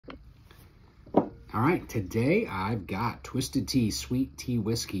All right, today I've got Twisted Tea Sweet Tea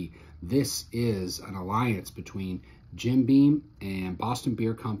Whiskey. This is an alliance between Jim Beam and Boston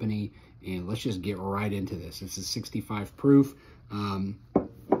Beer Company, and let's just get right into this. This is 65 proof. On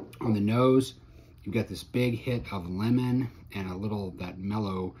the nose, you've got this big hit of lemon and a little, that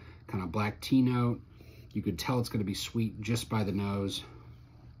mellow kind of black tea note. You could tell it's going to be sweet just by the nose.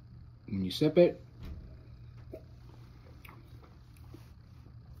 When you sip it,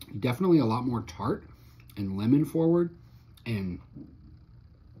 definitely a lot more tart and lemon forward and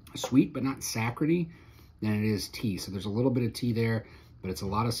sweet but not sacchary than it is tea. So there's a little bit of tea there, but it's a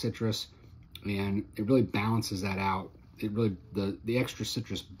lot of citrus, and it really balances that out. It really, the extra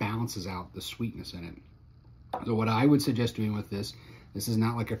citrus balances out the sweetness in it. So what I would suggest doing with this is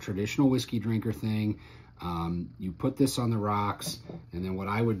not like a traditional whiskey drinker thing. You put this on the rocks, and then what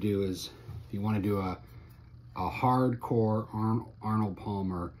I would do is, if you want to do a hardcore Arnold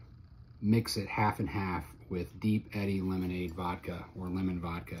Palmer, mix it half and half with Deep Eddy lemonade vodka or lemon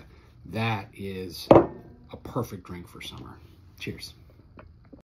vodka. That is a perfect drink for summer. Cheers.